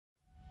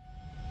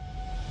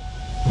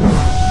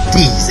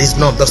This is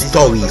not the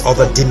story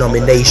of a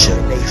denomination.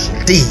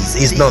 This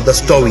is not the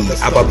story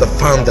about the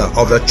founder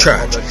of a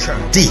church.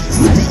 This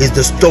is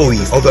the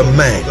story of a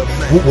man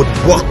who would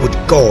walk with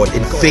God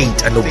in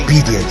faith and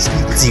obedience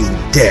till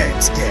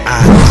death.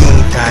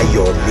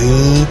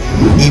 Akindayomi.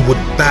 He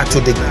would battle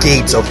the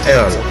gates of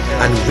hell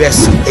and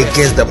wrestle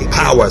against the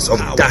powers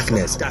of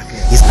darkness.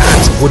 His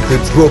heart would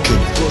be broken,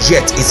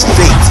 yet his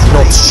faith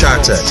not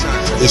shattered.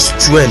 His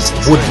strength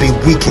would be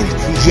weakened,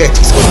 yet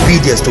his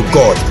obedience to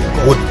God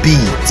would be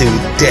till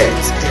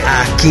death.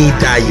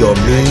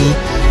 Akindayomi.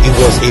 He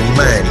was a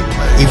man,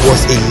 he was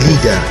a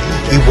leader,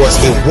 he was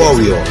a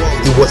warrior,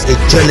 he was a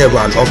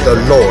general of the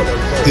Lord.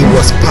 He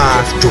was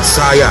Pa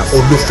Josiah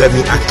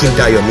Olufemi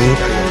Akindayomi,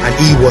 and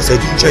he was a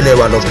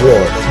general of war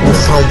who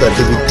founded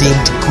the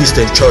Redeemed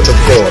Christian Church of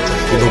God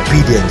in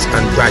obedience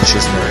and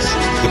righteousness.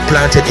 He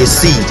planted a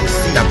seed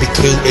that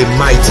became a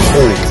mighty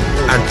oak,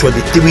 and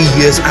 23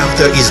 years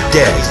after his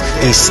death,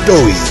 his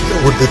story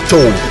would be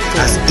told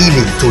as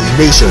healing to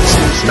nations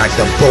like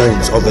the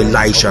bones of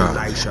Elisha.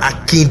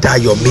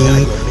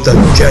 Akindayomi, the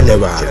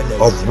general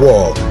of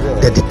war,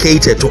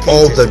 dedicated to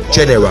all the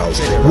generals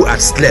who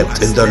had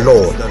slept in the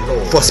Lord.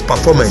 First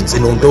performance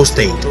in Ondo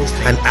State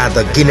and at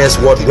the Guinness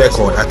World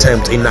Record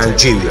attempt in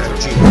Nigeria.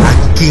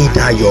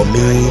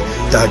 Akindayomi,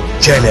 the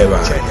general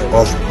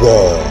of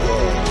war.